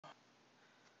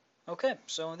Okay,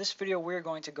 so in this video we're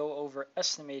going to go over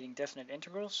estimating definite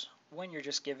integrals when you're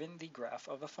just given the graph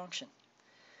of a function.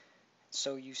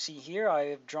 So you see here I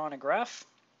have drawn a graph,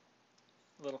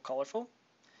 a little colorful,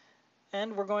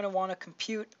 and we're going to want to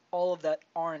compute all of that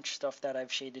orange stuff that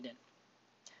I've shaded in.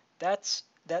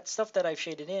 That stuff that I've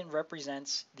shaded in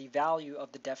represents the value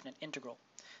of the definite integral.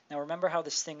 Now remember how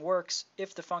this thing works.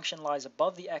 If the function lies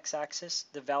above the x-axis,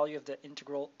 the value of the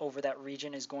integral over that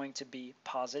region is going to be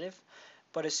positive.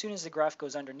 But as soon as the graph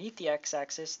goes underneath the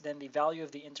x-axis, then the value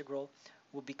of the integral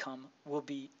will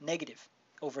be negative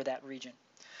over that region.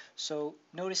 So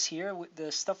notice here,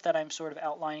 the stuff that I'm sort of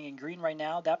outlining in green right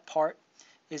now, that part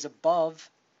is above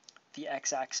the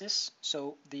x-axis,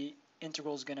 so the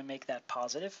integral is going to make that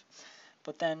positive.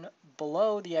 But then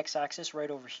below the x-axis,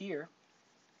 right over here,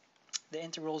 the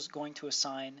integral is going to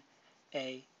assign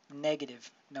a negative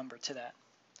number to that.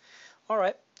 All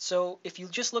right, so if you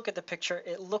just look at the picture,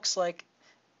 it looks like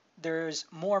there's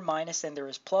more minus than there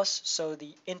is plus, so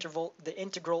the integral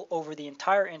over the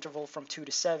entire interval from 2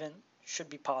 to 7 should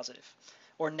be positive,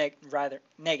 or rather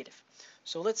negative.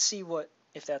 So let's see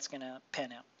if that's going to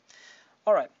pan out.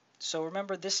 All right, so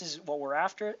remember this is what we're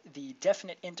after, the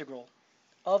definite integral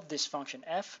of this function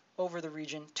f over the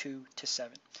region 2 to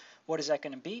 7. What is that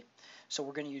going to be? So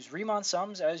we're going to use Riemann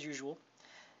sums as usual,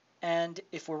 and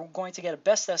if we're going to get a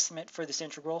best estimate for this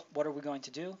integral, what are we going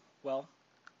to do? Well,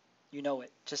 you know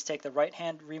it. Just take the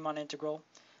right-hand Riemann integral,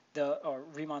 or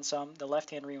Riemann sum, the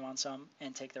left-hand Riemann sum,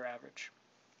 and take their average.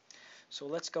 So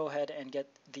let's go ahead and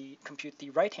compute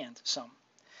the right-hand sum.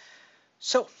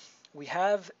 So we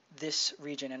have this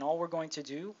region, and all we're going to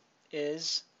do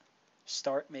is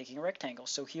start making a rectangle.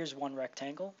 So here's one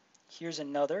rectangle, here's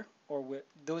another,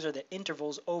 those are the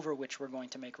intervals over which we're going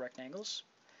to make rectangles.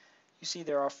 You see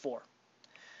there are 4.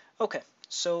 Okay,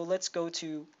 so let's go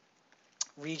to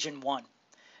region 1.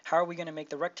 How are we going to make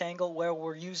the rectangle? Well,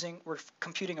 we're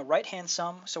computing a right-hand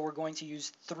sum, so we're going to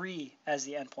use 3 as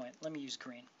the endpoint. Let me use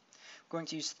green. We're going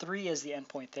to use 3 as the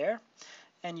endpoint there,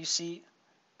 and you see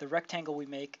the rectangle we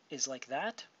make is like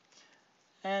that.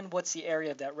 And what's the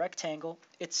area of that rectangle?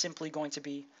 It's simply going to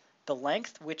be the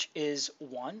length, which is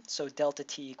 1, so delta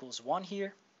t equals 1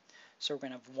 here. So we're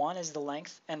going to have 1 as the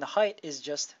length, and the height is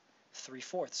just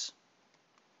 3/4.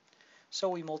 So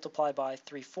we multiply by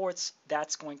 3/4.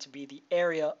 That's going to be the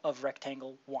area of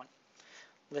rectangle 1.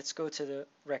 Let's go to the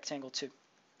rectangle 2.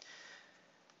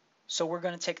 So we're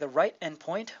going to take the right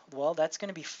endpoint. Well, that's going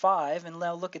to be 5, and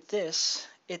now look at this.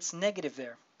 It's negative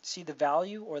there. See, the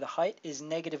value or the height is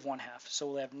 -1/2. So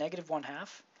we'll have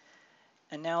 -1/2.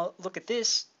 And now look at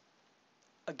this.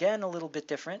 Again, a little bit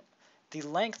different. The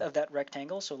length of that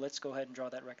rectangle, so let's go ahead and draw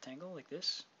that rectangle like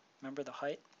this. Remember, the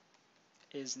height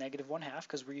is -1/2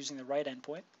 because we're using the right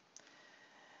endpoint.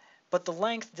 But the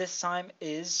length this time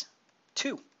is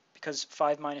 2 because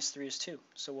 5 minus 3 is 2.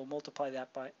 So we'll multiply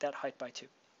that height by 2.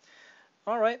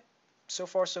 All right, so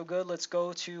far so good. Let's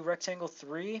go to rectangle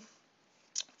 3.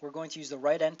 We're going to use the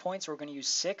right endpoint, so we're going to use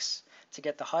 6 to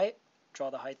get the height.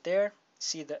 Draw the height there.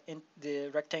 See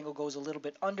the rectangle goes a little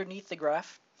bit underneath the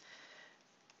graph.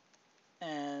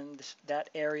 And that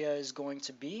area is going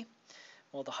to be,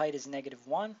 well, the height is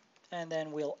 -1. And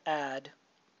then we'll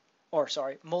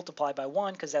multiply by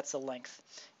 1 because that's the length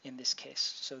in this case.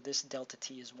 So this delta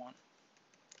t is 1.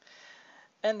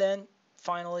 And then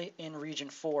finally in region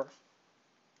 4,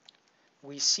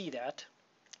 we see that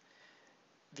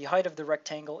the height of the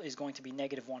rectangle is going to be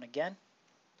 -1 again.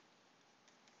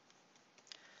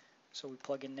 So we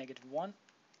plug in -1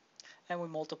 and we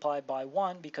multiply by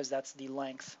 1 because that's the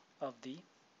length of the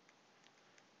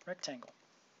rectangle.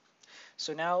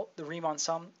 So now the Riemann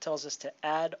sum tells us to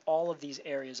add all of these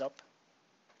areas up.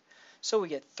 So we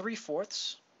get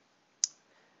 3/4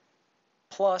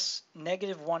 plus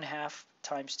 -1/2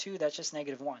 times 2, that's just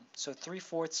 -1. So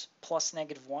 3/4 plus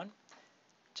 -1,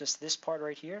 just this part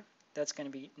right here, that's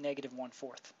going to be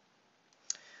 -1/4.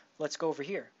 Let's go over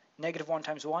here. -1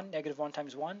 times 1, -1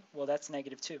 times 1, well, that's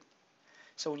 -2.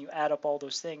 So when you add up all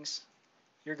those things,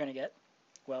 you're going to get,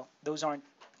 well, those aren't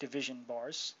division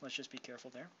bars. Let's just be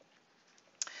careful there.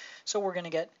 So we're going to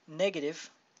get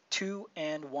 -2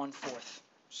 and 1/4.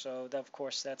 So that, of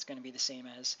course, that's going to be the same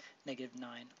as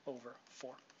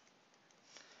 -9/4.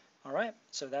 All right,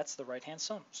 so that's the right-hand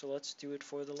sum. So let's do it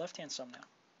for the left-hand sum now.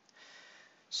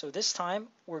 So this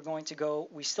time we're going to go,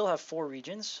 we still have 4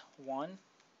 regions. 1,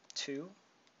 2,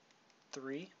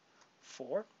 3,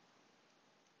 4.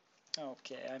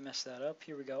 Okay, I messed that up.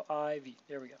 Here we go, IV.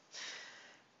 There we go.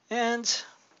 And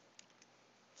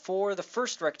for the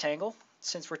first rectangle,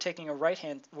 since we're taking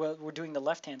we're doing the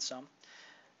left-hand sum,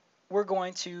 we're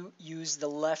going to use the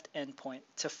left endpoint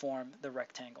to form the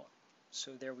rectangle.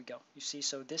 So there we go. You see,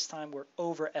 so this time we're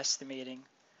overestimating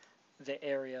the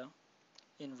area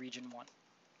in region 1.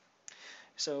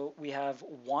 So we have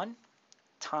 1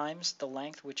 times the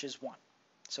length, which is 1.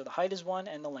 So the height is 1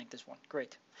 and the length is 1.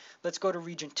 Great. Let's go to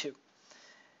region 2.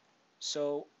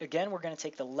 So again, we're going to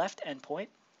take the left endpoint,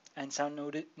 and so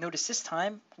notice this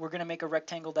time we're going to make a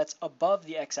rectangle that's above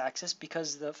the x-axis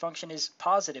because the function is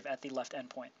positive at the left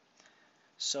endpoint.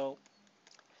 So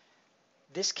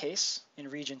this case, in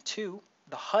region 2,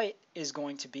 the height is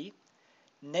going to be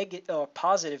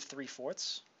positive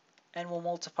 3/4, and we'll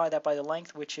multiply that by the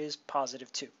length, which is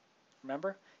positive 2.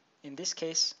 Remember, in this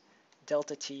case,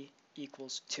 delta t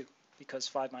equals 2, because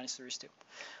 5 minus 3 is 2.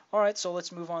 All right, so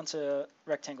let's move on to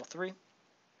rectangle 3.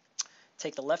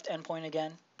 Take the left endpoint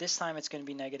again. This time it's going to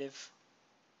be negative.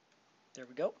 There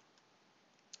we go.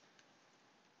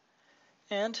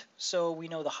 And so we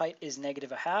know the height is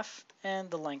negative 1/2, and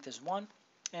the length is 1.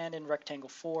 And in rectangle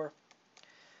 4,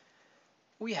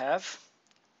 we have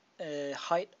a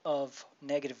height of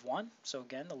negative 1. So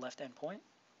again, the left endpoint.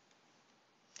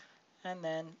 And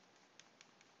then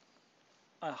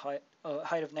a height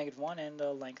of negative 1 and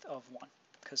a length of 1,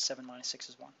 because 7 minus 6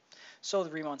 is 1. So the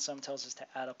Riemann sum tells us to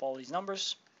add up all these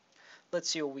numbers. Let's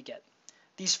see what we get.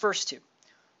 These first two.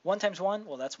 1 times 1,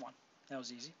 well, that's 1. That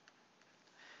was easy.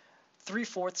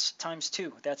 3/4 times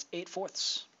 2, that's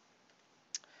 8/4.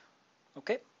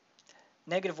 Okay.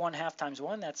 Negative 1/2 times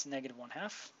 1, that's negative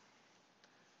 1/2.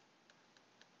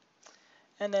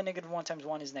 And then negative 1 times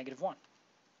 1 is negative 1.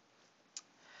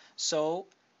 So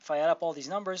if I add up all these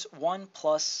numbers, 1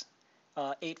 plus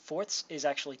 8/4 is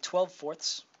actually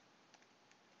 12/4,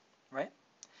 right?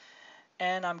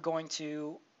 And I'm going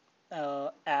to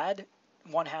add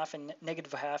 1/2 and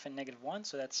negative 1/2 and negative 1,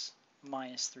 so that's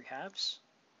minus 3/2.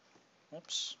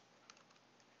 Oops.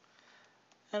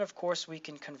 And of course we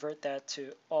can convert that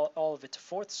to all of it to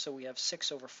fourths, so we have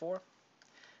 6/4,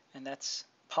 and that's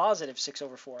positive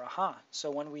 6/4. Aha! So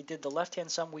when we did the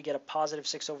left-hand sum, we get a positive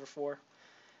 6/4,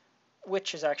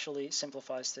 which is actually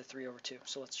simplifies to 3/2.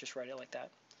 So let's just write it like that.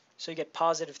 So you get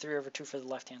positive 3/2 for the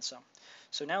left-hand sum.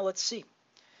 So now let's see.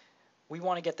 We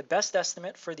want to get the best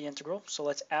estimate for the integral, so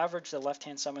let's average the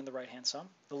left-hand sum and the right-hand sum.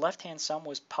 The left-hand sum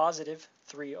was positive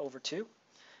 3/2.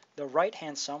 The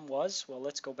right-hand sum was, well,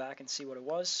 let's go back and see what it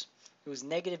was. It was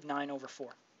negative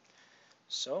 9/4.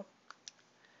 So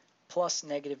plus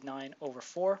negative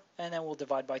 9/4, and then we'll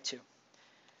divide by 2.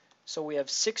 So we have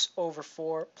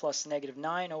 6/4 plus negative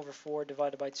 9/4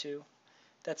 divided by 2.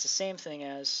 That's the same thing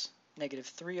as negative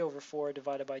 3/4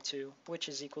 divided by 2, which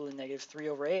is equal to negative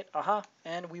 3/8. Aha,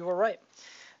 and we were right.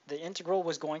 The integral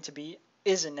was going to be,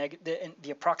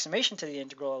 the approximation to the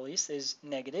integral at least is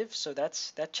negative, so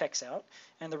that checks out.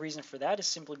 And the reason for that is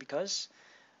simply because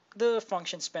the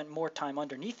function spent more time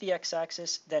underneath the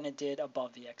x-axis than it did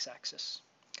above the x-axis.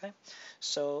 Okay,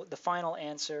 so the final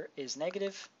answer is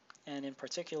negative, and in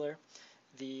particular,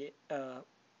 the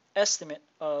estimate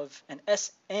of an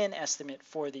estimate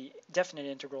for the definite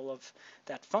integral of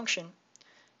that function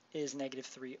is negative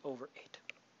 3/8.